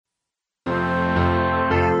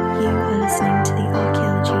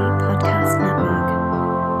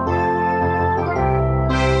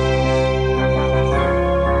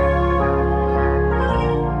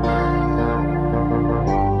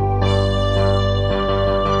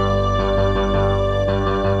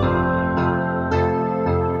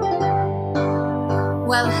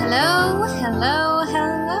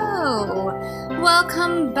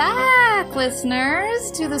back, listeners,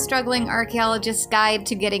 to the Struggling Archaeologist's Guide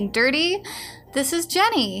to Getting Dirty. This is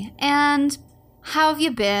Jenny, and how have you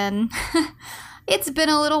been? It's been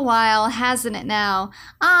a little while, hasn't it now?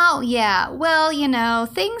 Oh, yeah, well,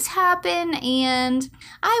 things happen, and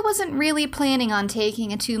I wasn't really planning on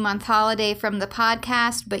taking a 2-month holiday from the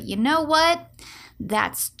podcast, but you know what?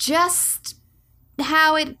 That's just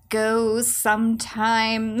how it goes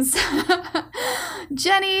sometimes.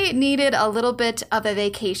 Jenny needed a little bit of a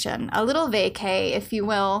vacation, a little vacay, if you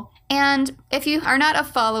will. And if you are not a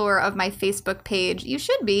follower of my Facebook page, you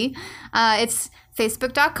should be. It's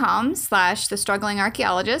facebook.com/The Struggling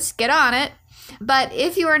Archaeologist. Get on it. But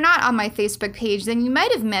if you are not on my Facebook page, then you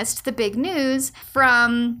might have missed the big news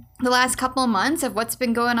from the last couple of months of what's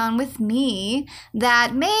been going on with me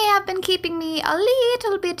that may have been keeping me a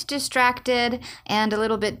little bit distracted and a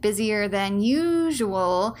little bit busier than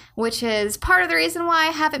usual, which is part of the reason why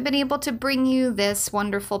I haven't been able to bring you this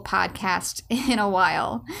wonderful podcast in a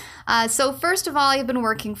while. So first of all, I've been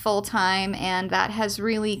working full time, and that has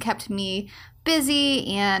really kept me busy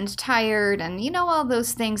and tired and all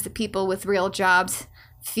those things that people with real jobs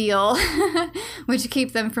feel, which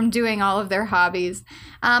keep them from doing all of their hobbies.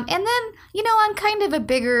 And then, on kind of a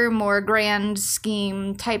bigger, more grand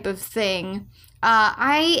scheme type of thing,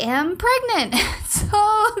 I am pregnant.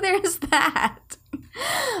 So there's that.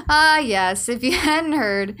 Yes, if you hadn't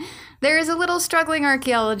heard, there is a little struggling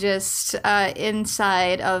archaeologist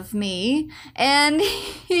inside of me, and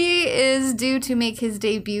he is due to make his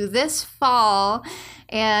debut this fall,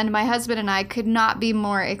 and my husband and I could not be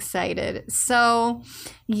more excited. So,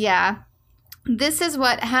 yeah. This is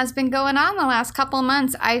what has been going on the last couple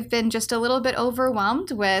months. I've been just a little bit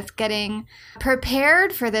overwhelmed with getting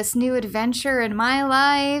prepared for this new adventure in my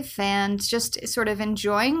life and just sort of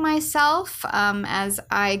enjoying myself as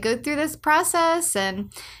I go through this process.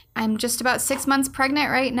 And I'm just about 6 months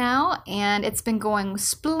pregnant right now, and it's been going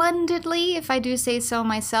splendidly, if I do say so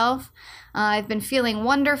myself. I've been feeling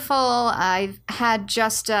wonderful. I've had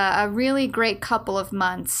just a really great couple of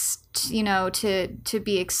months, to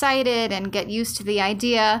be excited and get used to the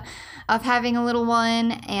idea of having a little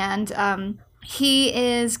one. And he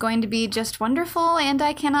is going to be just wonderful, and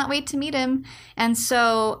I cannot wait to meet him. And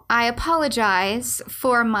so I apologize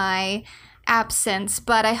for my absence,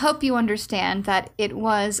 but I hope you understand that it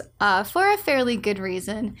was for a fairly good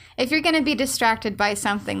reason. If you're going to be distracted by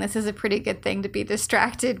something, this is a pretty good thing to be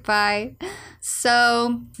distracted by.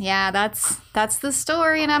 So yeah, that's the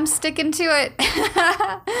story, and I'm sticking to it.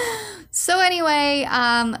 So anyway,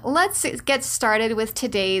 let's get started with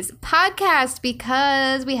today's podcast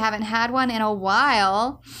because we haven't had one in a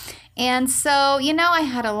while. And so, I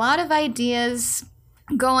had a lot of ideas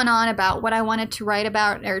going on about what I wanted to write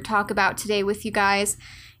about or talk about today with you guys.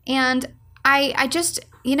 And I just,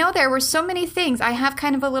 there were so many things. I have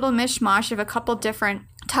kind of a little mishmash of a couple different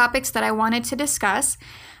topics that I wanted to discuss.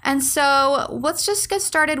 And so let's just get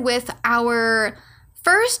started with our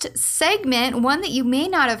first segment, one that you may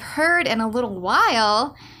not have heard in a little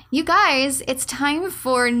while. You guys, it's time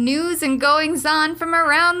for news and goings-on from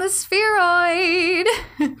around the spheroid.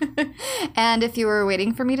 And if you were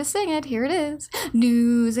waiting for me to sing it, here it is.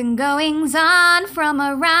 News and goings-on from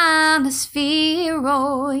around the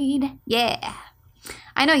spheroid. Yeah.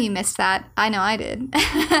 I know you missed that. I know I did.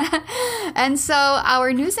 And so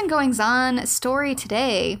our news and goings-on story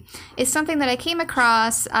today is something that I came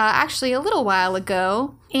across actually a little while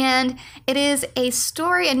ago. And it is a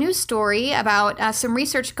news story about some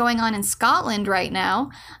research going on in Scotland right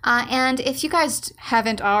now. And if you guys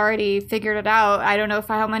haven't already figured it out, I don't know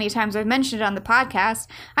how many times I've mentioned it on the podcast,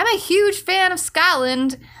 I'm a huge fan of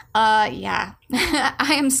Scotland. Yeah,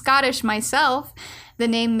 I am Scottish myself. The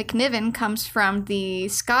name McNiven comes from the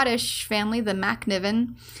Scottish family, the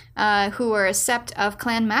MacNiven, who were a sept of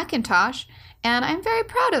Clan Macintosh. And I'm very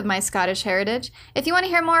proud of my Scottish heritage. If you want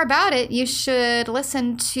to hear more about it, you should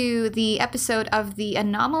listen to the episode of the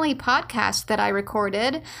Anomaly podcast that I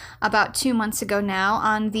recorded about 2 months ago now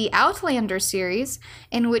on the Outlander series,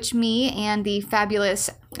 in which me and the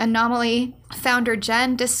fabulous Anomaly founder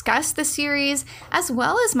Jen discussed the series as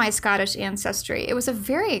well as my Scottish ancestry. It was a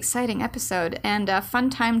very exciting episode and a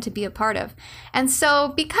fun time to be a part of. And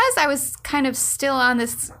so because I was kind of still on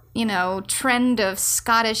this trend of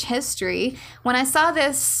Scottish history, when I saw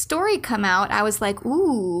this story come out, I was like,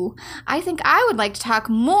 ooh, I think I would like to talk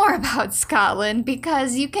more about Scotland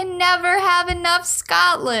because you can never have enough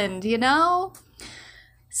Scotland,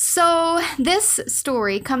 So this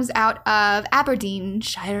story comes out of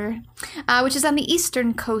Aberdeenshire, which is on the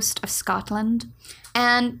eastern coast of Scotland.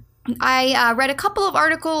 And I read a couple of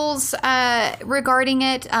articles regarding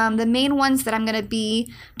it. The main ones that I'm going to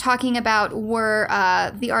be talking about were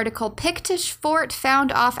the article Pictish Fort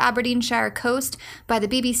Found Off Aberdeenshire Coast by the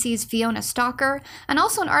BBC's Fiona Stalker, and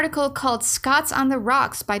also an article called Scots on the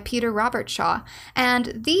Rocks by Peter Robertshaw.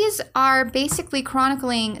 And these are basically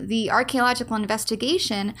chronicling the archaeological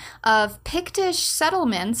investigation of Pictish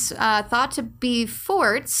settlements thought to be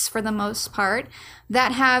forts, for the most part,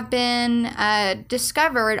 that have been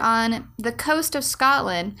discovered on the coast of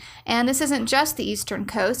Scotland. And this isn't just the eastern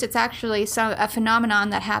coast, it's actually a phenomenon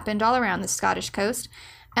that happened all around the Scottish coast.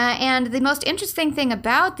 And the most interesting thing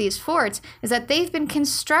about these forts is that they've been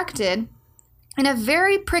constructed in a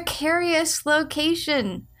very precarious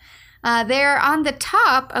location. They're on the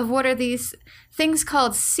top of what are these things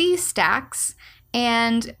called sea stacks,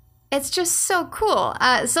 and it's just so cool.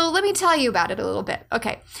 So let me tell you about it a little bit.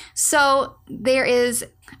 Okay, so there is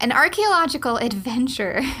an archaeological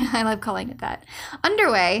adventure, I love calling it that,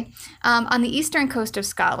 underway on the eastern coast of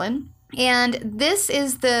Scotland. And this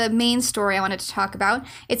is the main story I wanted to talk about.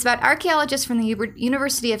 It's about archaeologists from the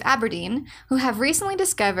University of Aberdeen who have recently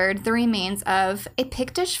discovered the remains of a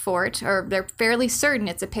Pictish fort, or they're fairly certain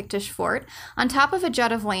it's a Pictish fort, on top of a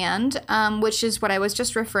jut of land, which is what I was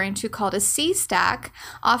just referring to, called a sea stack,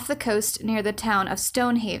 off the coast near the town of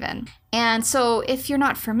Stonehaven. And so if you're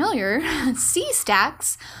not familiar, sea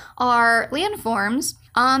stacks are landforms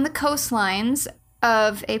on the coastlines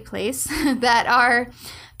of a place that are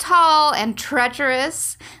tall and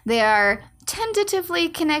treacherous. They are tentatively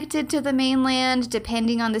connected to the mainland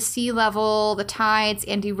depending on the sea level, the tides,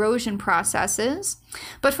 and erosion processes.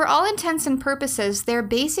 But for all intents and purposes, they're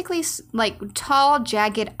basically like tall,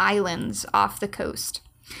 jagged islands off the coast.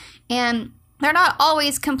 And they're not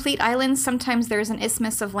always complete islands. Sometimes there's an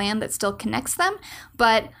isthmus of land that still connects them.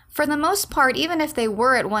 But for the most part, even if they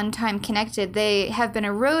were at one time connected, they have been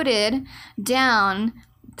eroded down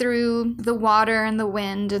through the water and the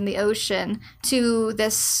wind and the ocean to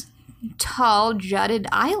this tall, jutted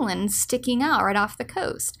island sticking out right off the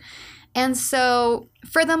coast. And so,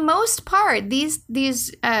 for the most part, these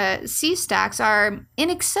sea stacks are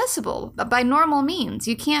inaccessible by normal means.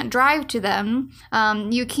 You can't drive to them.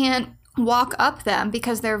 You can't walk up them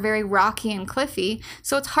because they're very rocky and cliffy,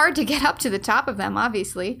 so it's hard to get up to the top of them,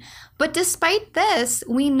 obviously. But despite this,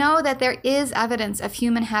 we know that there is evidence of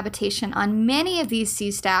human habitation on many of these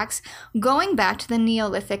sea stacks going back to the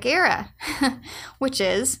Neolithic era, which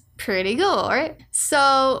is pretty cool, right?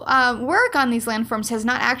 So work on these landforms has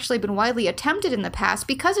not actually been widely attempted in the past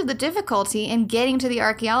because of the difficulty in getting to the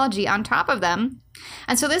archaeology on top of them.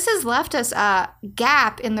 And so this has left us a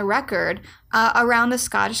gap in the record around the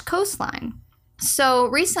Scottish coastline. So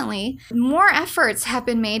recently, more efforts have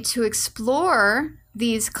been made to explore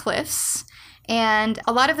these cliffs, and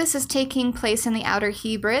a lot of this is taking place in the Outer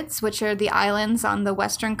Hebrides, which are the islands on the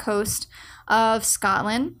western coast of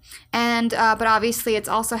Scotland, and but obviously it's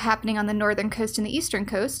also happening on the northern coast and the eastern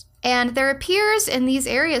coast. And there appears in these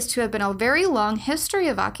areas to have been a very long history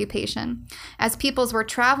of occupation, as peoples were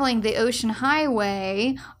traveling the ocean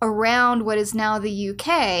highway around what is now the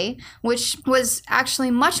UK, which was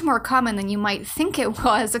actually much more common than you might think it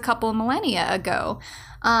was a couple of millennia ago.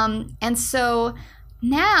 And so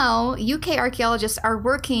now UK archaeologists are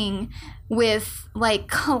working with like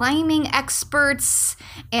climbing experts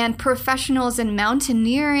and professionals in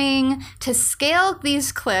mountaineering to scale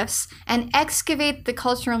these cliffs and excavate the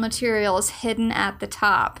cultural materials hidden at the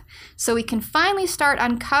top. So we can finally start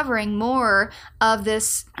uncovering more of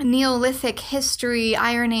this Neolithic history,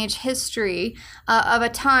 Iron Age history of a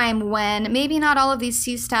time when maybe not all of these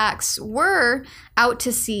sea stacks were out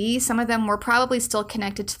to sea. Some of them were probably still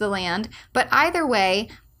connected to the land. But either way,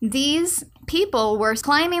 these people were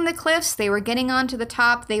climbing the cliffs, they were getting onto the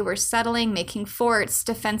top, they were settling, making forts,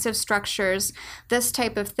 defensive structures, this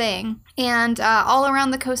type of thing, and all around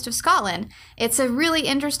the coast of Scotland. It's a really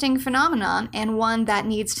interesting phenomenon and one that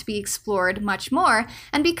needs to be explored much more.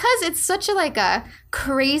 And because it's such a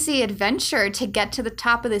crazy adventure to get to the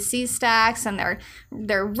top of the sea stacks, and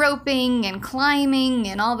they're roping and climbing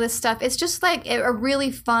and all this stuff, it's just like a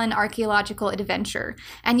really fun archaeological adventure.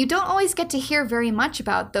 And you don't always get to hear very much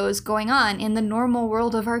about those going on in the normal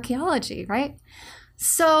world of archaeology, right?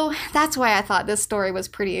 So that's why I thought this story was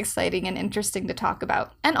pretty exciting and interesting to talk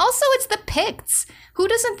about. And also it's the Picts. Who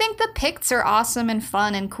doesn't think the Picts are awesome and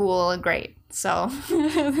fun and cool and great? So,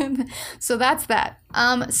 so that's that.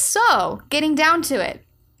 So getting down to it,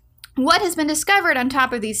 what has been discovered on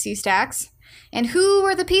top of these sea stacks, and who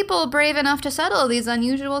were the people brave enough to settle these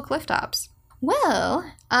unusual cliff tops?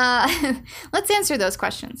 Well, let's answer those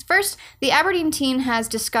questions. First, the Aberdeen team has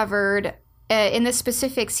discovered in this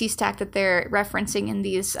specific sea stack that they're referencing in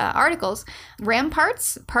these articles,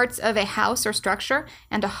 ramparts, parts of a house or structure,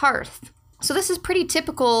 and a hearth. So this is pretty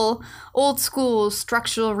typical old school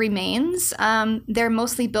structural remains. They're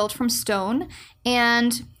mostly built from stone,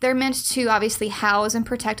 and they're meant to obviously house and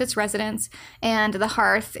protect its residents. And the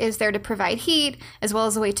hearth is there to provide heat, as well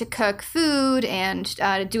as a way to cook food and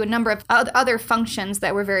do a number of other functions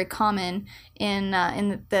that were very common in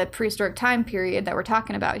the prehistoric time period that we're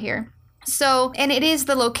talking about here. So, and it is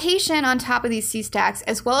the location on top of these sea stacks,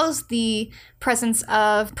 as well as the presence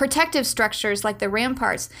of protective structures like the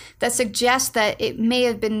ramparts, that suggest that it may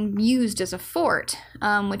have been used as a fort,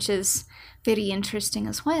 which is very interesting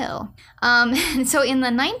as well. And so in the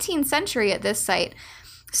 19th century at this site,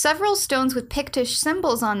 several stones with Pictish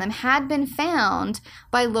symbols on them had been found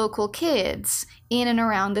by local kids in and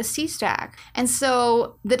around the sea stack. And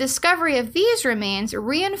so the discovery of these remains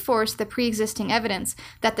reinforced the pre-existing evidence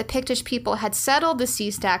that the Pictish people had settled the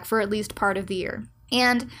sea stack for at least part of the year.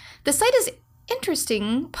 And the site is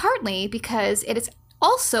interesting partly because it is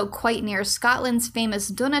also quite near Scotland's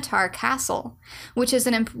famous Dunatar Castle, which is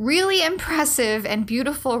a really impressive and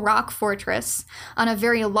beautiful rock fortress on a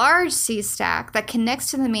very large sea stack that connects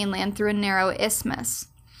to the mainland through a narrow isthmus.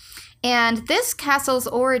 And this castle's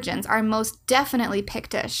origins are most definitely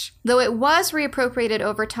Pictish, though it was reappropriated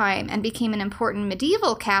over time and became an important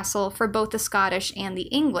medieval castle for both the Scottish and the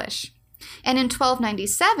English. And in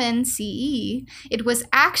 1297 CE, it was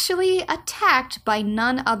actually attacked by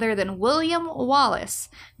none other than William Wallace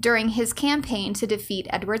during his campaign to defeat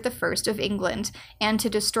Edward I of England and to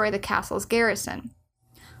destroy the castle's garrison.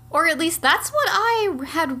 Or at least that's what I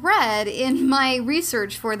had read in my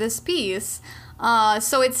research for this piece.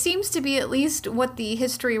 So it seems to be at least what the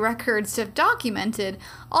history records have documented.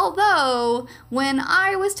 Although, when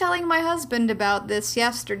I was telling my husband about this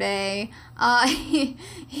yesterday,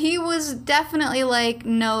 he was definitely like,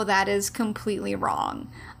 no, that is completely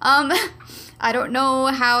wrong. I don't know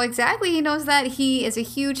how exactly he knows that. He is a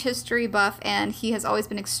huge history buff, and he has always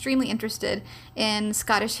been extremely interested in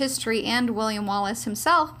Scottish history and William Wallace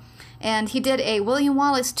himself. And he did a William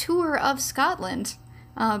Wallace tour of Scotland.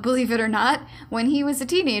 Believe it or not, when he was a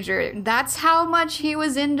teenager. That's how much he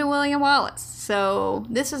was into William Wallace. So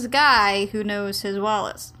this is a guy who knows his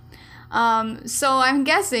Wallace. So I'm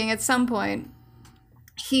guessing at some point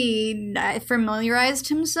he familiarized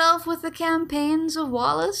himself with the campaigns of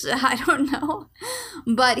Wallace. I don't know.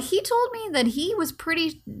 But he told me that he was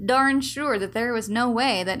pretty darn sure that there was no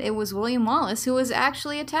way that it was William Wallace who was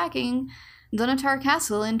actually attacking Dunatar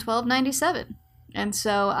Castle in 1297. And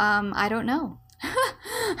so I don't know.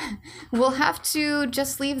 We'll have to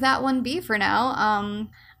just leave that one be for now.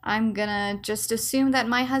 I'm gonna just assume that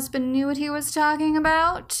my husband knew what he was talking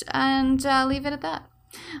about and leave it at that.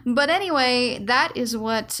 But anyway, that is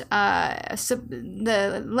what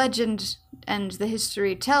the legend and the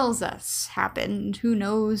history tells us happened. Who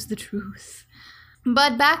knows the truth?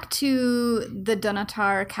 But back to the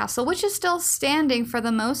Dunatar Castle, which is still standing for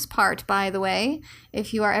the most part, by the way,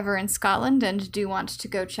 if you are ever in Scotland and do want to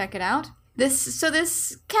go check it out.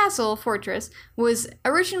 This castle fortress was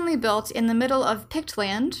originally built in the middle of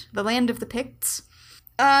Pictland, the land of the Picts,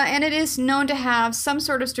 and it is known to have some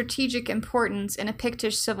sort of strategic importance in a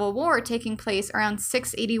Pictish civil war taking place around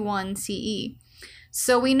 681 CE.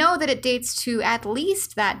 So we know that it dates to at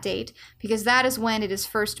least that date, because that is when it is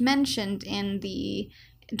first mentioned in the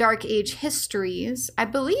Dark Age histories. I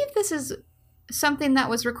believe this is something that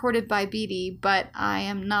was recorded by Beatty, but I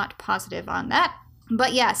am not positive on that.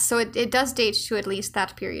 But yes, so it does date to at least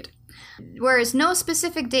that period. Whereas no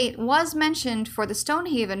specific date was mentioned for the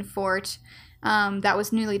Stonehaven fort that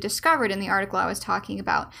was newly discovered in the article I was talking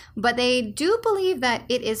about. But they do believe that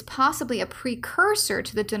it is possibly a precursor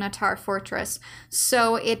to the Dunatar fortress,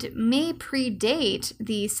 so it may predate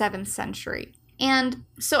the 7th century. And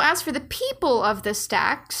so as for the people of the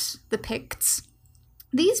stacks, the Picts,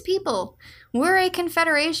 these people were a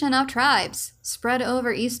confederation of tribes spread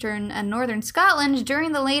over eastern and northern Scotland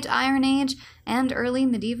during the late Iron Age and early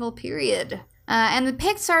medieval period. And the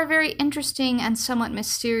Picts are a very interesting and somewhat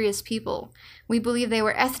mysterious people. We believe they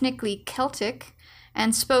were ethnically Celtic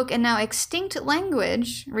and spoke a now extinct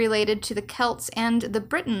language related to the Celts and the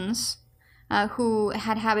Britons, who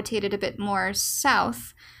had habitated a bit more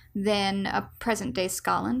south than present-day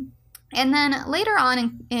Scotland. And then later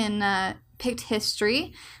on in Pict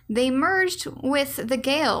history, they merged with the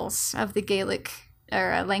Gaels of the Gaelic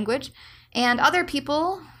language and other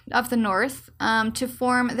people of the north to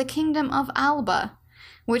form the Kingdom of Alba,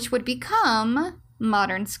 which would become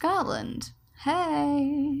modern Scotland.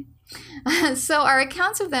 Hey! So our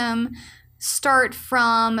accounts of them start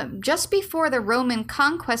from just before the Roman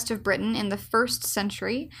conquest of Britain in the 1st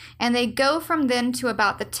century, and they go from then to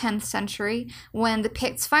about the 10th century, when the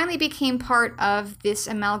Picts finally became part of this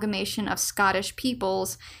amalgamation of Scottish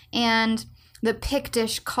peoples, and the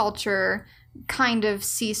Pictish culture kind of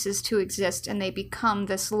ceases to exist, and they become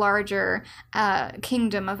this larger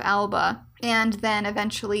kingdom of Alba, and then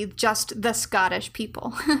eventually just the Scottish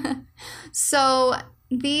people. So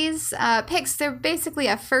these Picts, they're basically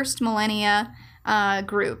a first millennia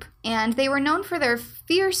group, and they were known for their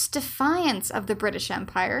fierce defiance of the British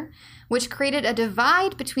Empire, which created a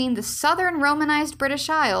divide between the southern Romanized British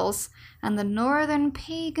Isles and the northern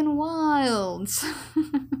pagan wilds.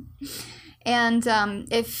 And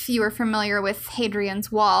if you are familiar with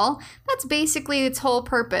Hadrian's Wall, that's basically its whole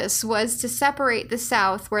purpose, was to separate the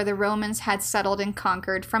south, where the Romans had settled and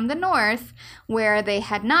conquered, from the north, where they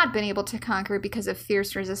had not been able to conquer because of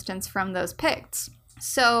fierce resistance from those Picts.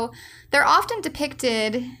 So they're often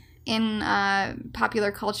depicted in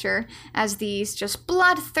popular culture as these just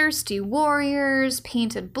bloodthirsty warriors,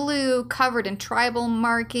 painted blue, covered in tribal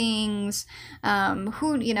markings,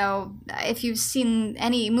 who, you know, if you've seen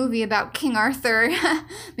any movie about King Arthur,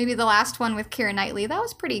 maybe the last one with Keira Knightley, that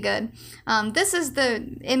was pretty good. This is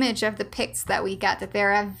the image of the Picts that we get, that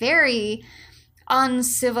they're a very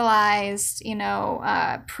uncivilized,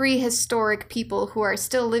 prehistoric people who are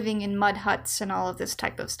still living in mud huts and all of this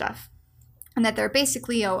type of stuff. And that they're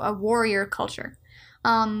basically a warrior culture.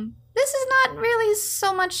 This is not really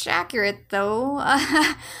so much accurate, though.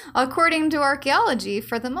 According to archaeology,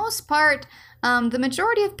 for the most part, the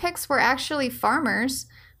majority of Picts were actually farmers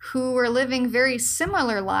who were living very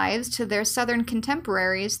similar lives to their southern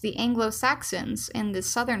contemporaries, the Anglo-Saxons, in the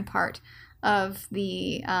southern part of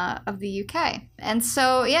the UK. And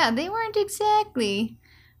so, yeah, they weren't exactly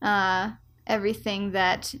everything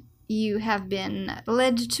that you have been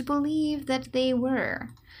led to believe that they were.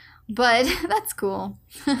 But that's cool.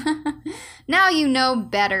 Now you know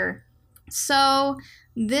better. So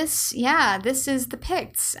this is the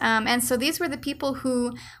Picts. And so these were the people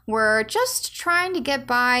who were just trying to get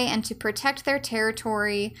by and to protect their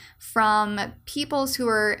territory from peoples who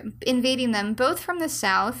were invading them, both from the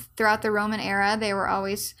south. Throughout the Roman era, they were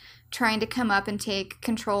always trying to come up and take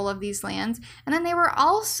control of these lands. And then they were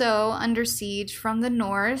also under siege from the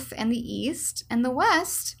north and the east and the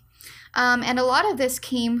west. And a lot of this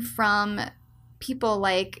came from people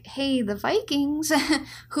like, the Vikings,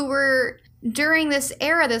 who were, during this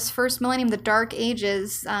era, this first millennium, the Dark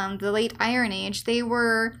Ages, the late Iron Age, they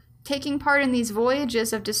were taking part in these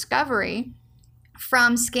voyages of discovery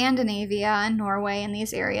from Scandinavia and Norway and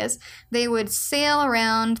these areas. They would sail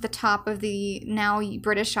around the top of the now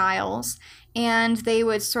British Isles, and they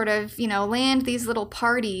would sort of, land these little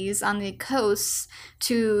parties on the coasts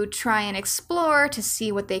to try and explore, to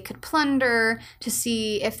see what they could plunder, to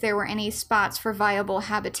see if there were any spots for viable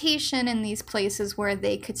habitation in these places where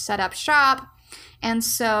they could set up shop. And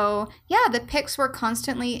so, the Picts were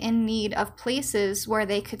constantly in need of places where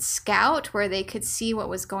they could scout, where they could see what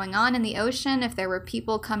was going on in the ocean, if there were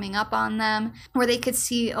people coming up on them, where they could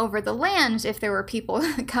see over the land if there were people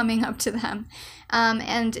coming up to them.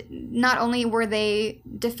 And not only were they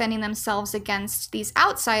defending themselves against these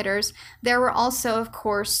outsiders, there were also, of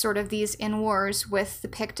course, sort of these in-wars with the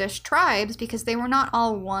Pictish tribes, because they were not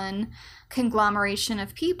all one conglomeration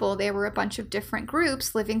of people. They were a bunch of different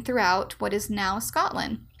groups living throughout what is now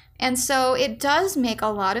Scotland. And so it does make a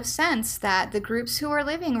lot of sense that the groups who are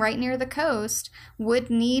living right near the coast would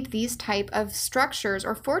need these type of structures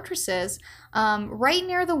or fortresses right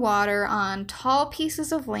near the water on tall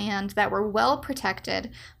pieces of land that were well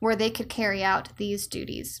protected, where they could carry out these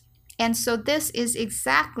duties. And so this is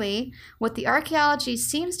exactly what the archaeology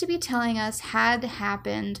seems to be telling us had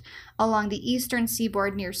happened along the eastern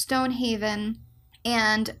seaboard near Stonehaven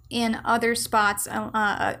and in other spots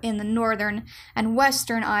in the northern and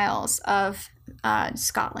western Isles of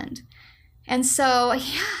Scotland. And so,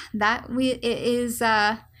 it is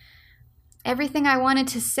everything I wanted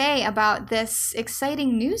to say about this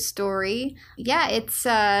exciting news story.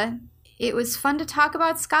 It was fun to talk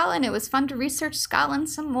about Scotland. It was fun to research Scotland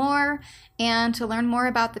some more and to learn more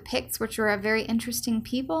about the Picts, which were a very interesting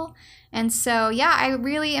people. And so, I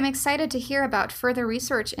really am excited to hear about further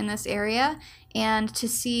research in this area and to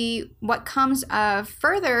see what comes of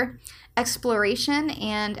further exploration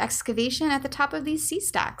and excavation at the top of these sea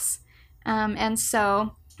stacks. And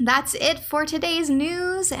so that's it for today's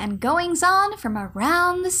news and goings-on from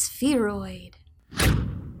around the spheroid.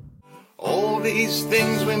 All these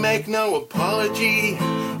things we make no apology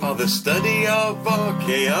for the study of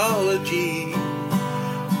archaeology.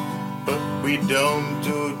 But we don't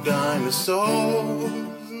do dinosaurs,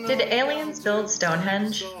 Did aliens build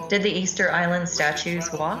Stonehenge? Did the Easter Island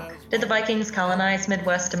statues walk? Did the Vikings colonize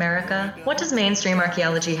Midwest America? What does mainstream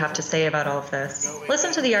archaeology have to say about all of this?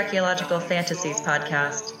 Listen to the Archaeological Fantasies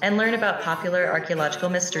podcast and learn about popular archaeological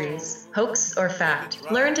mysteries. Hoax or fact?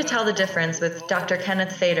 Learn to tell the difference with Dr.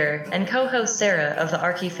 Kenneth Fader and co-host Sarah of the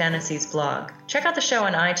Archae Fantasies blog. Check out the show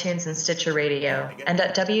on iTunes and Stitcher Radio and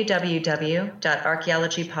at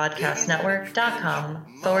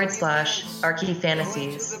www.archaeologypodcastnetwork.com/Archae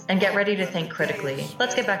Fantasies and get ready to think critically.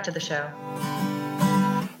 Let's get back to the show.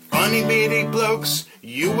 Funny beady blokes,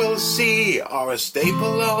 you will see, are a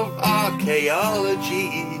staple of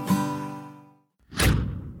archaeology.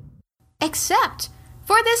 Except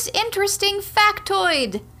for this interesting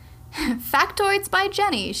factoid. Factoids by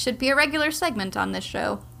Jenny should be a regular segment on this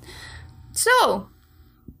show. So,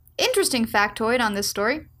 interesting factoid on this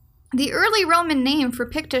story. The early Roman name for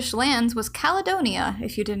Pictish lands was Caledonia,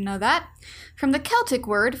 if you didn't know that, from the Celtic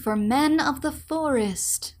word for men of the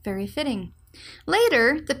forest. Very fitting.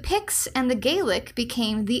 Later, the Picts and the Gaelic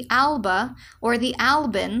became the Alba, or the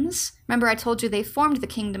Albans. Remember I told you they formed the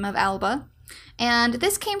kingdom of Alba. And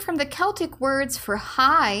this came from the Celtic words for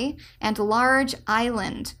high and large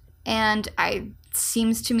island. And it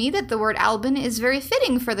seems to me that the word Alban is very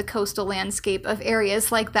fitting for the coastal landscape of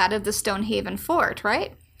areas like that of the Stonehaven fort,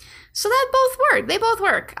 right? So they both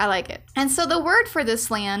work. I like it. And so the word for this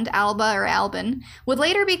land, Alba or Alban, would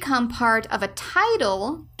later become part of a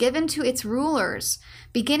title given to its rulers,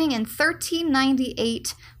 beginning in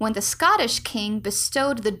 1398 when the Scottish king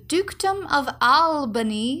bestowed the dukedom of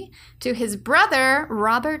Albany to his brother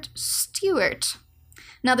Robert Stuart.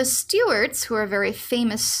 Now the Stuarts, who are a very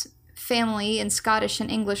famous family in Scottish and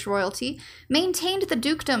English royalty, maintained the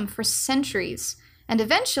dukedom for centuries, and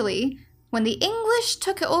eventually, when the English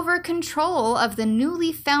took over control of the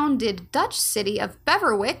newly founded Dutch city of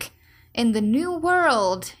Beverwyck in the New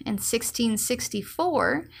World in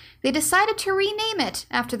 1664, they decided to rename it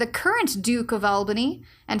after the current Duke of Albany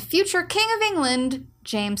and future King of England,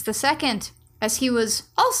 James II, as he was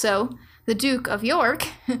also the Duke of York.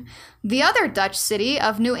 The other Dutch city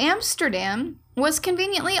of New Amsterdam was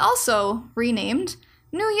conveniently also renamed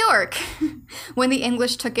New York, when the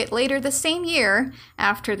English took it later the same year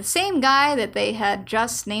after the same guy that they had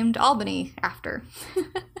just named Albany after.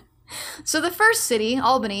 So the first city,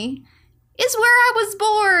 Albany, is where I was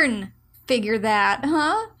born. Figure that,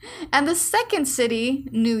 huh? And the second city,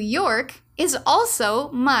 New York, is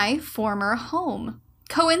also my former home.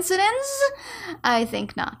 Coincidence? I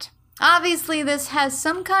think not. Obviously, this has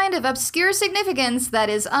some kind of obscure significance that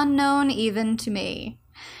is unknown even to me.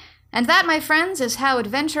 And that, my friends, is how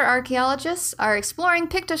adventure archaeologists are exploring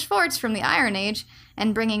Pictish forts from the Iron Age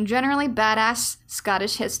and bringing generally badass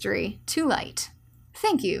Scottish history to light.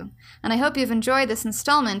 Thank you, and I hope you've enjoyed this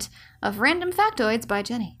installment of Random Factoids by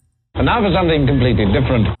Jenny. And now for something completely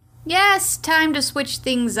different. Yes, time to switch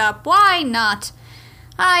things up. Why not?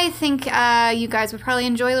 I think you guys would probably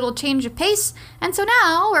enjoy a little change of pace, and so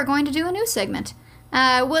now we're going to do a new segment.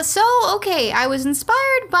 I was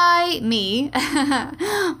inspired by me.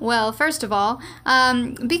 Well, first of all,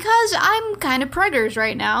 because I'm kind of preggers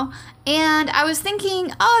right now, and I was thinking,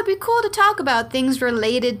 it'd be cool to talk about things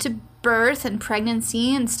related to birth and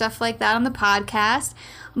pregnancy and stuff like that on the podcast.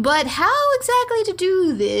 But how exactly to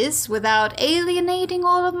do this without alienating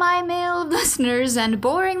all of my male listeners and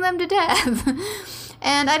boring them to death?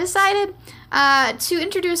 And I decided to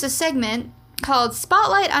introduce a segment called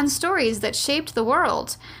Spotlight on Stories That Shaped the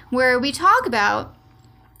World, where we talk about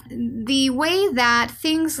the way that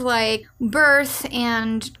things like birth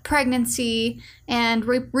and pregnancy and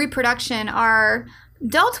reproduction are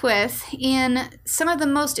dealt with in some of the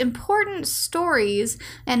most important stories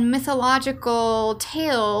and mythological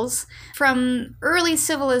tales from early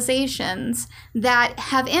civilizations that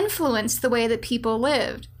have influenced the way that people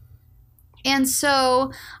lived. And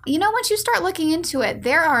so, once you start looking into it,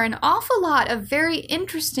 there are an awful lot of very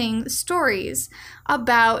interesting stories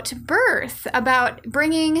about birth, about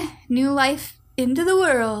bringing new life into the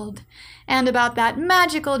world, and about that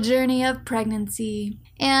magical journey of pregnancy.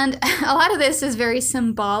 And a lot of this is very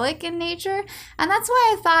symbolic in nature, and that's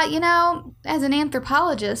why I thought, as an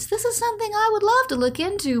anthropologist, this is something I would love to look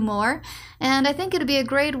into more, and I think it would be a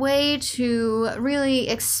great way to really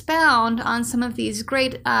expound on some of these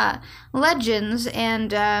great legends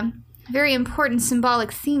and very important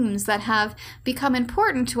symbolic themes that have become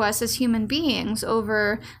important to us as human beings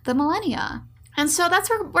over the millennia. And so that's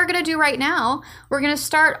what we're going to do right now. We're going to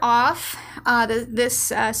start off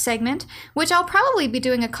this segment, which I'll probably be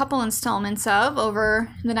doing a couple installments of over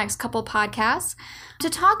the next couple podcasts, to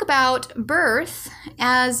talk about birth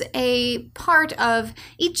as a part of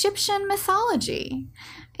Egyptian mythology.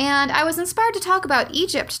 And I was inspired to talk about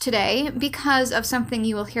Egypt today because of something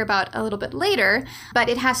you will hear about a little bit later, but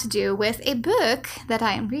it has to do with a book that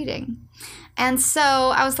I am reading. And so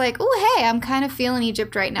I was like, oh, hey, I'm kind of feeling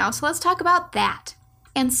Egypt right now, so let's talk about that.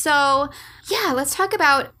 And so, yeah, let's talk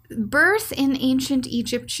about birth in ancient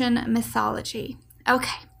Egyptian mythology.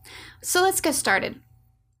 Okay, so let's get started.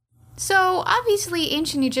 So obviously,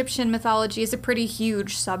 ancient Egyptian mythology is a pretty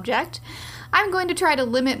huge subject. I'm going to try to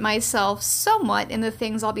limit myself somewhat in the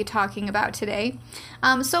things I'll be talking about today.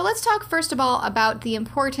 So let's talk first of all about the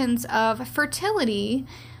importance of fertility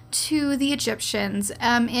to the Egyptians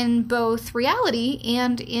in both reality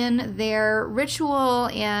and in their ritual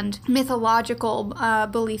and mythological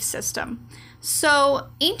belief system. So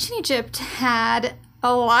ancient Egypt had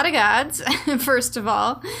a lot of gods, first of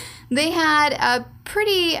all. They had a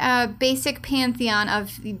pretty basic pantheon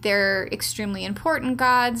of their extremely important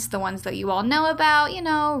gods, the ones that you all know about, you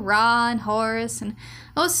know, Ra and Horus and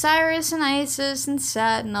Osiris and Isis and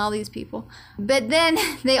Set and all these people. But then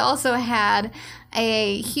they also had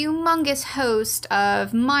a humongous host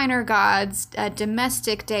of minor gods,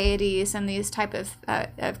 domestic deities, and these type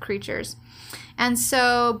of creatures. And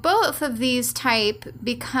so both of these type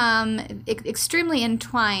become extremely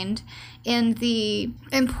entwined in the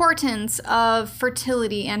importance of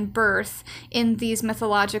fertility and birth in these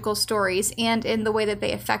mythological stories and in the way that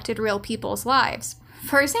they affected real people's lives.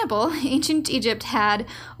 For example, ancient Egypt had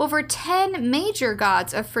over 10 major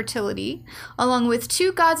gods of fertility, along with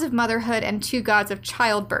 2 gods of motherhood and 2 gods of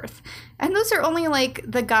childbirth. And those are only like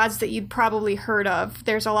the gods that you'd probably heard of.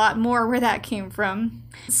 There's a lot more where that came from.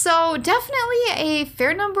 So definitely a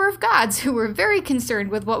fair number of gods who were very concerned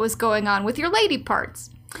with what was going on with your lady parts.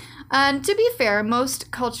 And to be fair,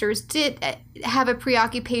 most cultures did have a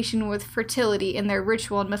preoccupation with fertility in their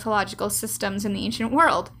ritual and mythological systems in the ancient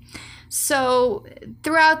world. So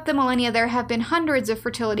throughout the millennia, there have been hundreds of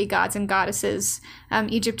fertility gods and goddesses.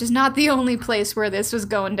 Egypt is not the only place where this was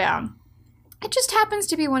going down. It just happens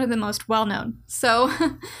to be one of the most well-known. So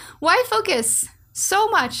why focus so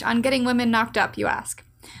much on getting women knocked up, you ask?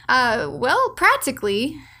 Well,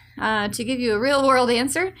 practically, to give you a real-world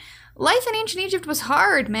answer, life in ancient Egypt was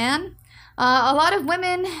hard, man. A lot of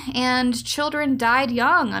women and children died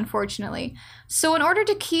young, unfortunately. So in order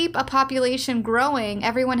to keep a population growing,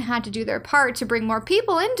 everyone had to do their part to bring more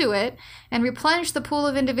people into it and replenish the pool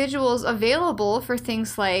of individuals available for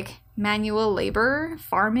things like manual labor,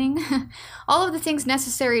 farming, all of the things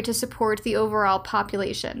necessary to support the overall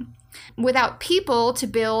population. Without people to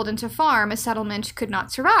build and to farm, a settlement could not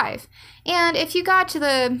survive. And if you got to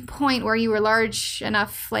the point where you were large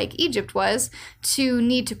enough, like Egypt was, to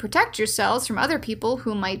need to protect yourselves from other people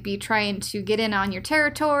who might be trying to get in on your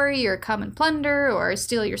territory or come and plunder or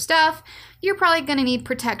steal your stuff, you're probably going to need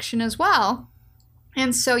protection as well.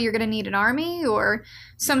 And so you're going to need an army or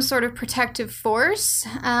some sort of protective force.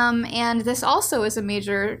 And this also is a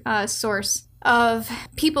major source of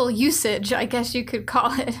people usage, I guess you could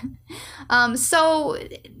call it. So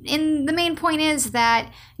the main point is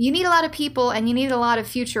that you need a lot of people and you need a lot of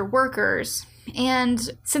future workers. And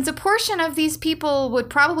since a portion of these people would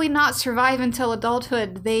probably not survive until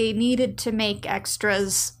adulthood, they needed to make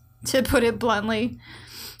extras, to put it bluntly.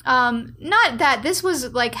 Not that this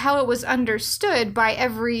was like how it was understood by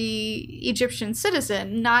every Egyptian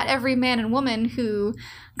citizen. Not every man and woman who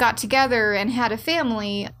got together and had a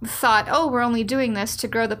family thought, oh, we're only doing this to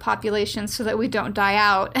grow the population so that we don't die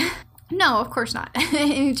out. No, of course not.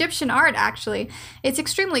 In Egyptian art, actually, it's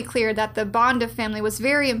extremely clear that the bond of family was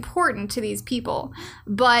very important to these people.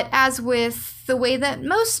 But as with the way that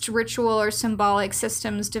most ritual or symbolic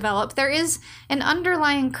systems develop, there is an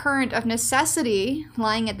underlying current of necessity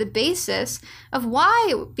lying at the basis of why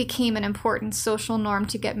it became an important social norm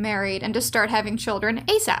to get married and to start having children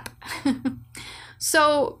ASAP.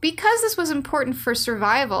 So because this was important for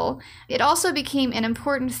survival, it also became an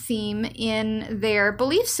important theme in their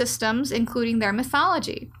belief systems, including their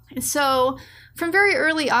mythology. So from very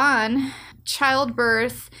early on,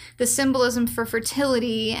 childbirth, the symbolism for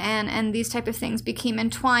fertility, and these type of things became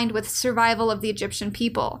entwined with survival of the Egyptian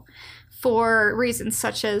people for reasons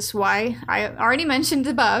such as why I already mentioned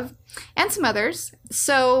above, and some others.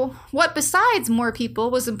 So what besides more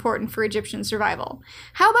people was important for Egyptian survival?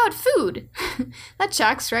 How about food? That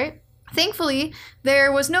checks, right? Thankfully,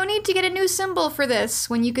 there was no need to get a new symbol for this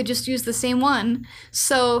when you could just use the same one.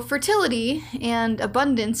 So fertility and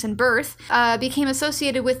abundance and birth became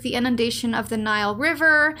associated with the inundation of the Nile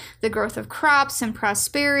River, the growth of crops and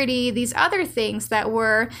prosperity, these other things that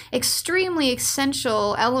were extremely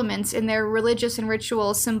essential elements in their religious and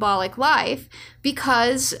ritual symbolic life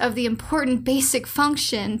because of the important basic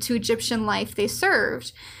function to Egyptian life they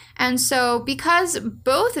served. And so because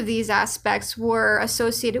both of these aspects were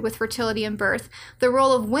associated with fertility and birth, the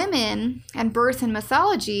role of women and birth in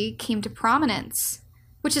mythology came to prominence,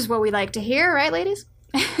 which is what we like to hear, right, ladies?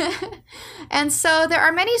 And so there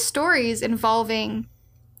are many stories involving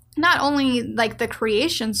not only like the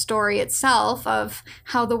creation story itself of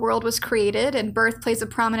how the world was created, and birth plays a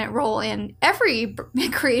prominent role in every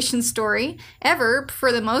creation story ever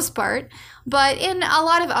for the most part, but in a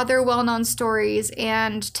lot of other well-known stories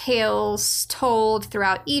and tales told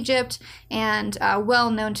throughout Egypt and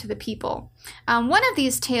well known to the people. One of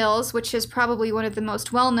these tales, which is probably one of the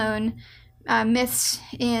most well-known myths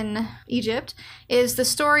in Egypt, is the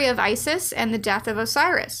story of Isis and the death of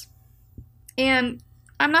Osiris. And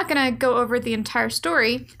I'm not going to go over the entire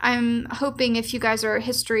story. I'm hoping if you guys are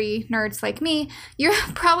history nerds like me, you'll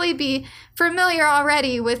probably be familiar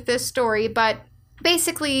already with this story. But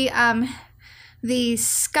basically, the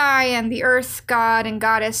sky and the earth god and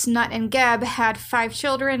goddess Nut and Geb had 5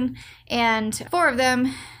 children, and 4 of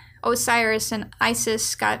them, Osiris and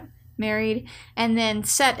Isis, got married, and then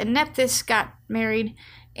Set and Nephthys got married,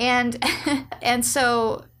 and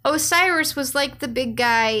so Osiris was like the big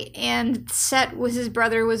guy, and Set was his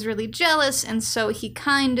brother, was really jealous, and so he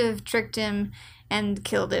kind of tricked him and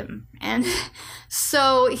killed him. And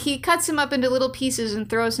so he cuts him up into little pieces and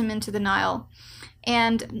throws him into the Nile.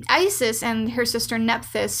 And Isis and her sister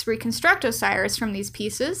Nephthys reconstruct Osiris from these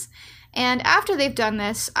pieces. And after they've done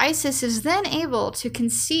this, Isis is then able to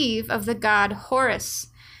conceive of the god Horus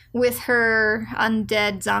with her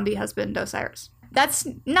undead zombie husband Osiris. That's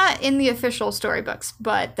not in the official storybooks,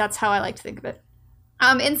 but that's how I like to think of it.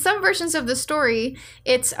 In some versions of the story,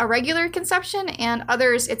 it's a regular conception, and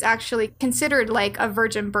others, it's actually considered like a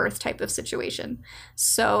virgin birth type of situation.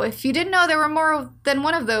 So if you didn't know there were more than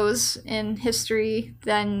one of those in history,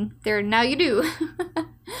 then now you do.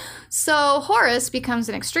 So Horus becomes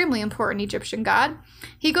an extremely important Egyptian god.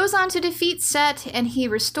 He goes on to defeat Set, and he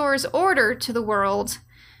restores order to the world.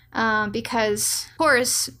 Because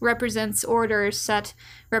Horus represents order, Set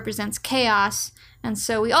represents chaos, and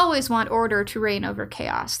so we always want order to reign over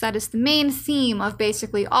chaos. That is the main theme of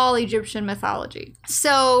basically all Egyptian mythology.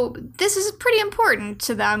 So this is pretty important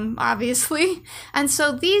to them, obviously, and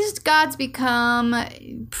so these gods become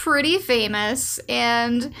pretty famous,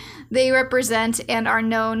 and they represent and are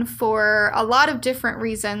known for a lot of different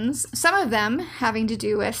reasons, some of them having to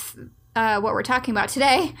do with what we're talking about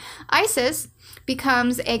today. Isis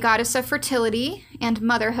becomes a goddess of fertility and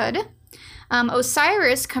motherhood.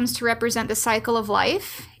 Osiris comes to represent the cycle of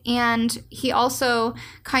life, and he also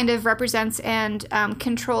kind of represents and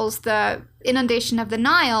controls the inundation of the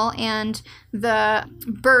Nile and the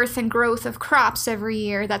birth and growth of crops every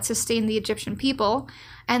year that sustain the Egyptian people.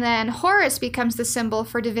 And then Horus becomes the symbol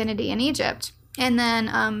for divinity in Egypt. And then,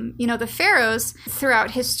 the pharaohs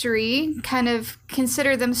throughout history kind of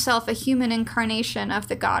consider themselves a human incarnation of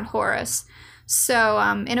the god Horus. So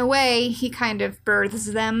in a way, he kind of births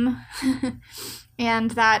them,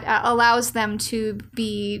 and that allows them to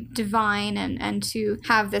be divine and to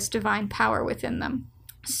have this divine power within them.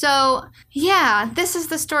 So, yeah, this is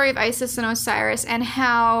the story of Isis and Osiris, and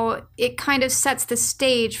how it kind of sets the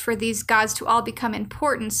stage for these gods to all become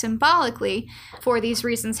important symbolically for these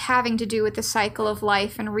reasons having to do with the cycle of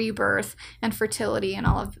life and rebirth and fertility and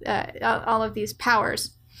all of these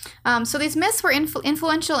powers. So these myths were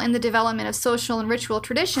influential in the development of social and ritual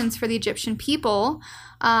traditions for the Egyptian people,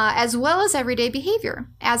 as well as everyday behavior.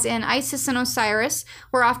 As in, Isis and Osiris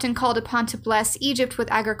were often called upon to bless Egypt with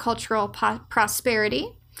agricultural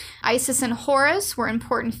prosperity. Isis and Horus were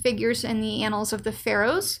important figures in the annals of the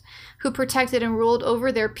pharaohs, who protected and ruled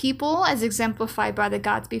over their people, as exemplified by the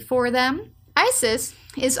gods before them. Isis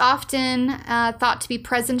is often thought to be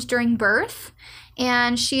present during birth,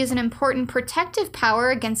 and she is an important protective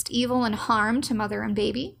power against evil and harm to mother and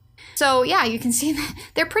baby. So yeah, you can see that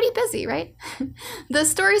they're pretty busy, right? The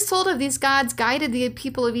stories told of these gods guided the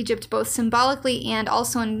people of Egypt both symbolically and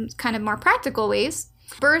also in kind of more practical ways.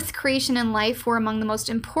 Birth, creation, and life were among the most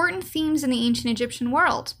important themes in the ancient Egyptian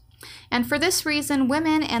world. And for this reason,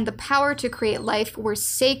 women and the power to create life were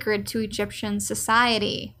sacred to Egyptian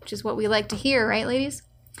society, which is what we like to hear, right, ladies?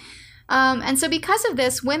 And so because of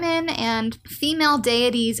this, women and female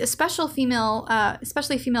deities, especially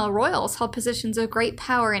female royals, held positions of great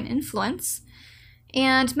power and influence.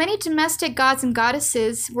 And many domestic gods and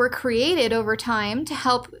goddesses were created over time to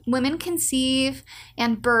help women conceive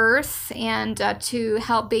and birth and to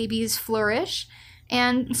help babies flourish.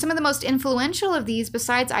 And some of the most influential of these,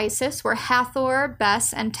 besides Isis, were Hathor,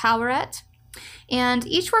 Bes, and Taweret. And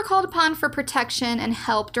each were called upon for protection and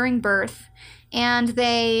help during birth. And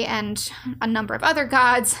they and a number of other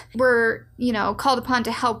gods were, called upon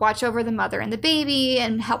to help watch over the mother and the baby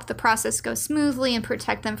and help the process go smoothly and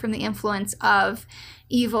protect them from the influence of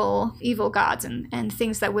evil gods and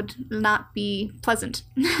things that would not be pleasant.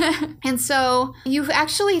 And so you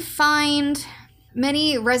actually find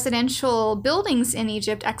many residential buildings in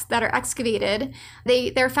Egypt that are excavated.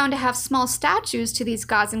 They're found to have small statues to these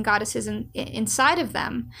gods and goddesses inside of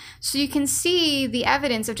them. So you can see the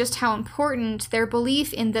evidence of just how important their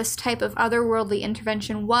belief in this type of otherworldly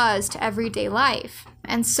intervention was to everyday life.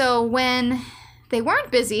 And so when they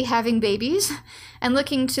weren't busy having babies and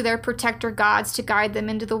looking to their protector gods to guide them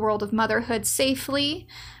into the world of motherhood safely,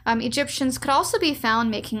 Egyptians could also be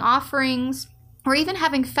found making offerings, or even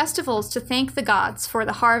having festivals to thank the gods for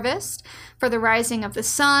the harvest, for the rising of the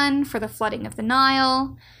sun, for the flooding of the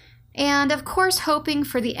Nile, and of course hoping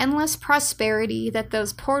for the endless prosperity that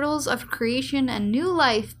those portals of creation and new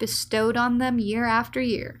life bestowed on them year after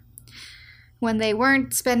year. When they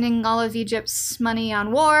weren't spending all of Egypt's money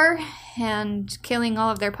on war and killing all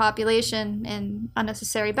of their population in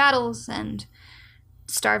unnecessary battles and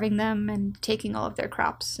starving them and taking all of their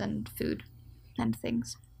crops and food and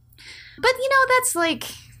things. But, that's like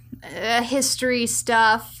history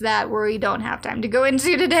stuff that we don't have time to go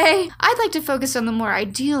into today. I'd like to focus on the more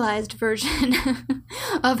idealized version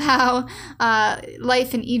of how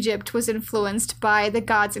life in Egypt was influenced by the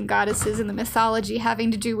gods and goddesses in the mythology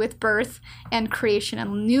having to do with birth and creation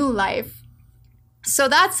and new life. So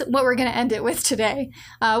that's what we're going to end it with today.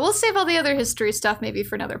 We'll save all the other history stuff maybe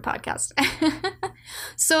for another podcast.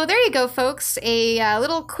 So there you go, folks. A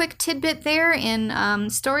little quick tidbit there in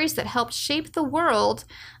stories that helped shape the world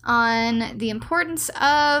on the importance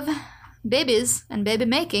of babies and baby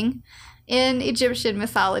making in Egyptian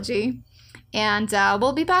mythology. And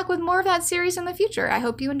we'll be back with more of that series in the future. I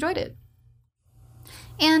hope you enjoyed it.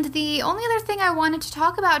 And the only other thing I wanted to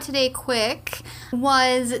talk about today quick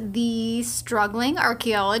was the Struggling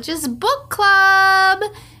Archaeologist Book Club.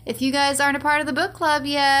 If you guys aren't a part of the book club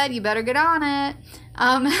yet, you better get on it.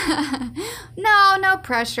 No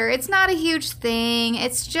pressure. It's not a huge thing.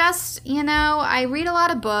 It's just, I read a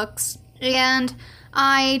lot of books, and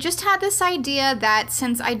I just had this idea that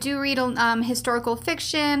since I do read historical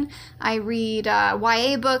fiction, I read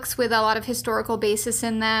YA books with a lot of historical basis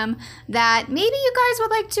in them, that maybe you guys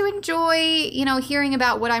would like to enjoy, hearing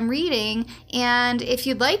about what I'm reading. And if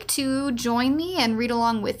you'd like to join me and read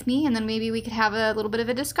along with me, and then maybe we could have a little bit of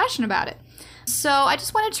a discussion about it. So I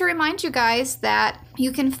just wanted to remind you guys that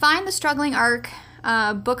you can find the Struggling Arc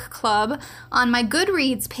book club on my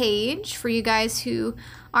Goodreads page. For you guys who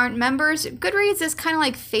aren't members, Goodreads is kind of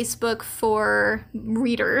like Facebook for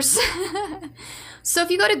readers. So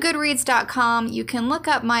if you go to goodreads.com, you can look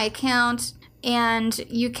up my account and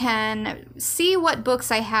you can see what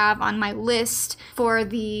books I have on my list for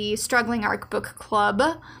the Struggling Arc book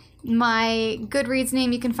club. My Goodreads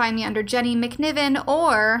name, you can find me under Jenny McNiven,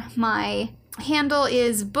 or my handle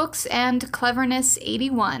is Books and Cleverness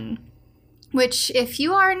 81. Which, if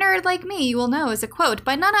you are a nerd like me, you will know is a quote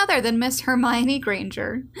by none other than Miss Hermione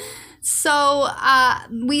Granger. So,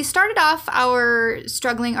 we started off our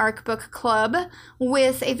Struggling Arc book club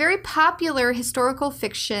with a very popular historical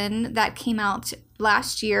fiction that came out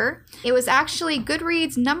last year. It was actually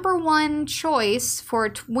Goodreads' #1 choice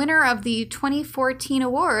for winner of the 2014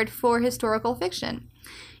 award for historical fiction.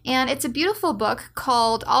 And it's a beautiful book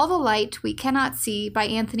called All the Light We Cannot See by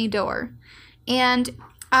Anthony Doerr. And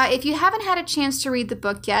if you haven't had a chance to read the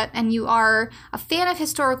book yet, and you are a fan of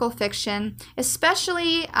historical fiction,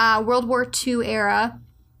 especially World War II era,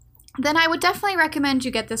 then I would definitely recommend you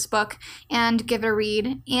get this book and give it a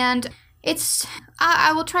read. And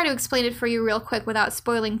I will try to explain it for you real quick without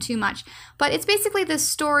spoiling too much. But it's basically this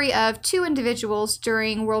story of two individuals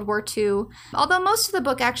during World War II, although most of the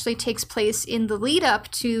book actually takes place in the lead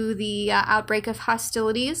up to the outbreak of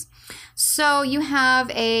hostilities. So you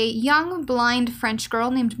have a young blind French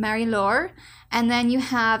girl named Marie-Laure, and then you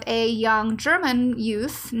have a young German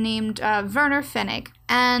youth named Werner Fennig.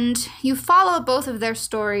 And you follow both of their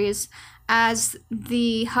stories as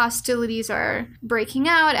the hostilities are breaking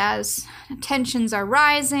out, as tensions are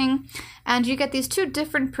rising, and you get these two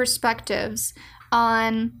different perspectives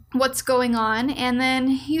on what's going on, and then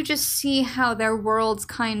you just see how their worlds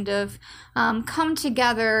kind of come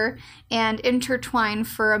together and intertwine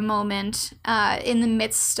for a moment in the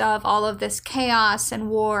midst of all of this chaos and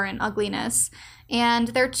war and ugliness. And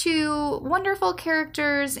they're two wonderful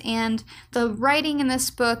characters, and the writing in this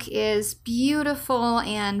book is beautiful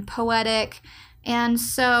and poetic. And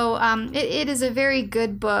so it is a very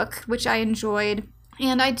good book, which I enjoyed,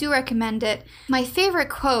 and I do recommend it. My favorite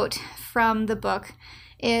quote from the book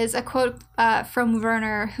is a quote from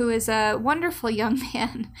Werner, who is a wonderful young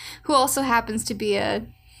man who also happens to be a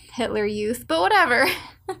Hitler Youth, but whatever.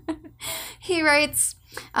 He writes,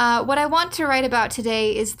 what I want to write about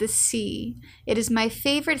today is the sea. It is my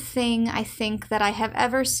favorite thing, I think, that I have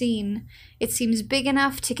ever seen. It seems big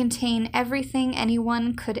enough to contain everything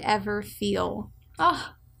anyone could ever feel.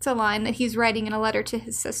 Oh, it's a line that he's writing in a letter to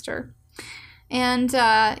his sister. And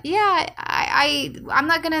I'm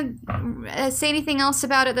not going to say anything else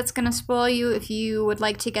about it that's going to spoil you if you would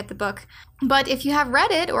like to get the book. But if you have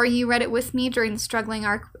read it, or you read it with me during the Struggling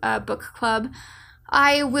Arc Book Club,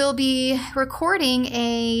 I will be recording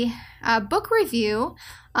a book review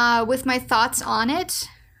with my thoughts on it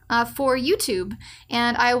for YouTube.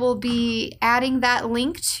 And I will be adding that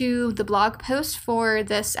link to the blog post for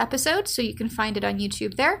this episode, so you can find it on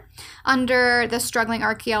YouTube there, under the Struggling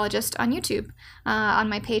Archaeologist on YouTube, on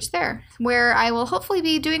my page there, where I will hopefully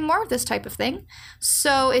be doing more of this type of thing.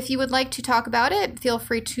 So if you would like to talk about it, feel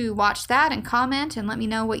free to watch that and comment and let me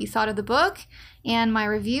know what you thought of the book and my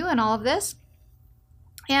review and all of this.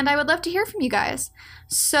 And I would love to hear from you guys.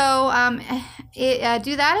 So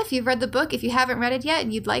do that if you've read the book. If you haven't read it yet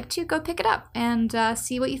and you'd like to, go pick it up and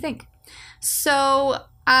see what you think. So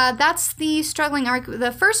that's the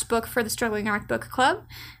first book for the Struggling Arc Book Club.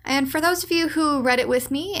 And for those of you who read it with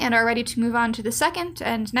me and are ready to move on to the second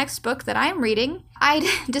and next book that I'm reading,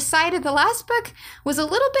 I decided the last book was a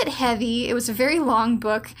little bit heavy. It was a very long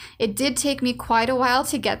book. It did take me quite a while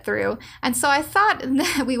to get through. And so I thought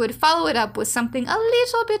that we would follow it up with something a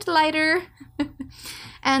little bit lighter.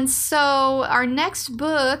 And so our next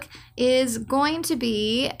book is going to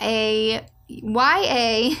be a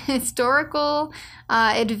YA historical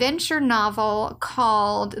adventure novel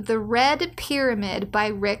called The Red Pyramid by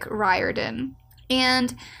Rick Riordan.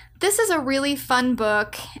 And this is a really fun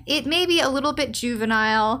book. It may be a little bit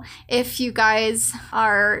juvenile if you guys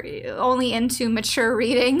are only into mature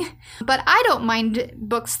reading, but I don't mind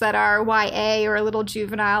books that are YA or a little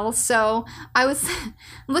juvenile. So I was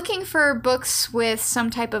looking for books with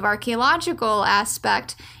some type of archaeological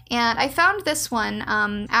aspect, and I found this one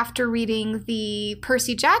after reading the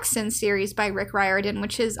Percy Jackson series by Rick Riordan,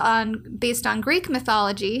 which is based on Greek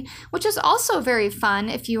mythology, which is also very fun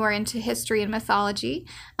if you are into history and mythology,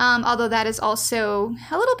 although that is also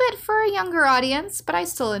a little bit for a younger audience, but I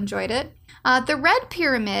still enjoyed it. The Red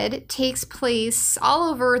Pyramid takes place all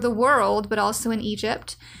over the world, but also in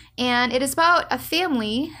Egypt, and it is about a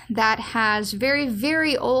family that has very,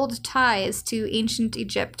 very old ties to ancient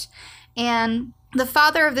Egypt. And the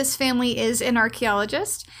father of this family is an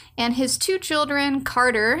archaeologist, and his two children,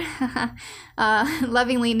 Carter,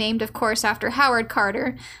 lovingly named, of course, after Howard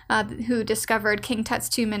Carter, who discovered King Tut's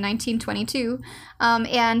tomb in 1922,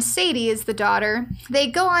 and Sadie is the daughter. They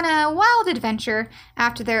go on a wild adventure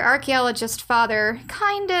after their archaeologist father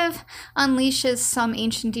kind of unleashes some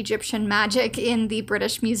ancient Egyptian magic in the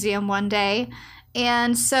British Museum one day.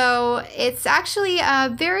 And so it's actually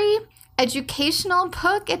a very educational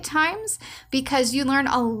book at times, because you learn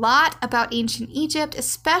a lot about ancient Egypt,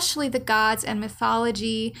 especially the gods and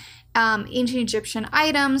mythology, ancient Egyptian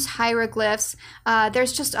items, hieroglyphs.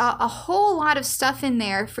 There's just a whole lot of stuff in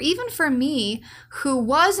there, even for me, who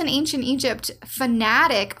was an ancient Egypt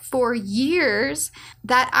fanatic for years,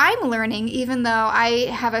 that I'm learning, even though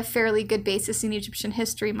I have a fairly good basis in Egyptian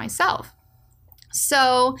history myself.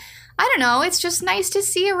 So, I don't know, it's just nice to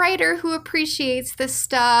see a writer who appreciates this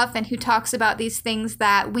stuff and who talks about these things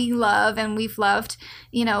that we love and we've loved,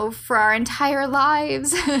 for our entire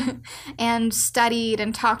lives and studied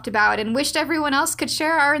and talked about and wished everyone else could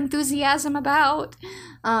share our enthusiasm about.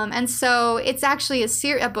 And so it's actually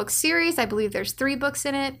a book series. I believe there's 3 books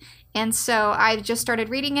in it. And so I just started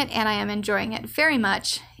reading it and I am enjoying it very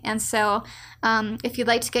much. And so if you'd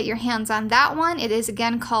like to get your hands on that one, it is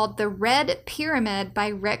again called The Red Pyramid by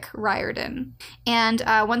Rick Riordan. And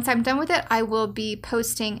once I'm done with it, I will be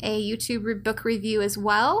posting a YouTube book review as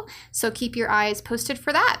well. So keep your eyes posted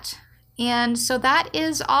for that. And so that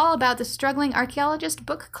is all about the Struggling Archaeologist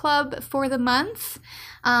Book Club for the month.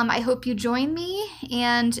 I hope you join me,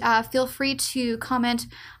 and feel free to comment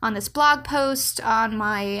on this blog post, on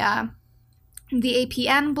my the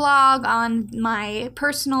APN blog, on my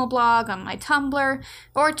personal blog, on my Tumblr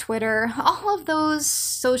or Twitter, all of those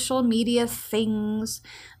social media things,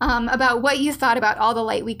 about what you thought about All the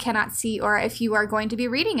Light We Cannot See, or if you are going to be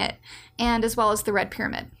reading it, and as well as The Red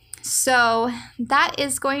Pyramid. So that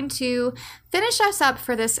is going to finish us up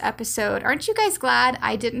for this episode. Aren't you guys glad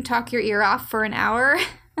I didn't talk your ear off for an hour?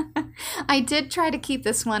 I did try to keep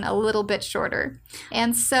this one a little bit shorter.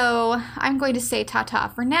 And so I'm going to say ta-ta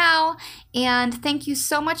for now. And thank you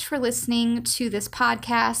so much for listening to this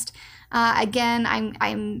podcast. Again,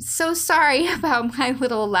 I'm so sorry about my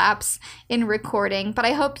little lapse in recording, but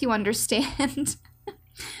I hope you understand.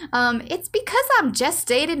 It's because I'm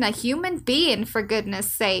gestating a human being, for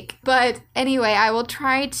goodness sake. But anyway, I will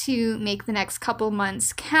try to make the next couple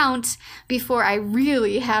months count before I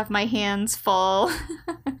really have my hands full.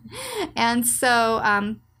 And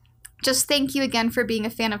so, just thank you again for being a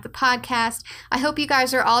fan of the podcast. I hope you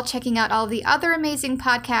guys are all checking out all the other amazing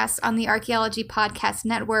podcasts on the Archaeology Podcast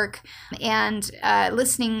Network and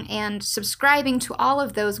listening and subscribing to all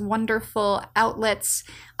of those wonderful outlets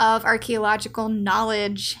of archaeological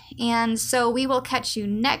knowledge. And so we will catch you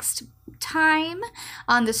next time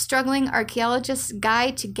on the Struggling Archaeologist's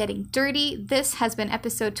Guide to Getting Dirty. This has been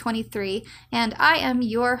episode 23, and I am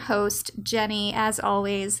your host, Jenny, as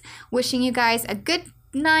always, wishing you guys a good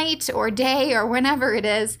night or day or whenever it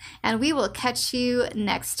is, and we will catch you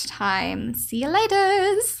next time. See you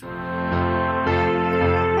later.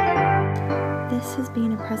 This has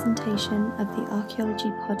been a presentation of the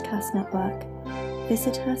Archaeology Podcast Network.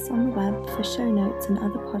 Visit us on the web for show notes and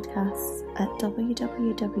other podcasts at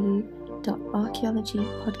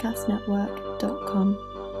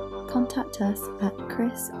www.archaeologypodcastnetwork.com. Contact us at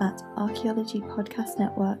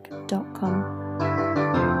chris@archaeologypodcastnetwork.com.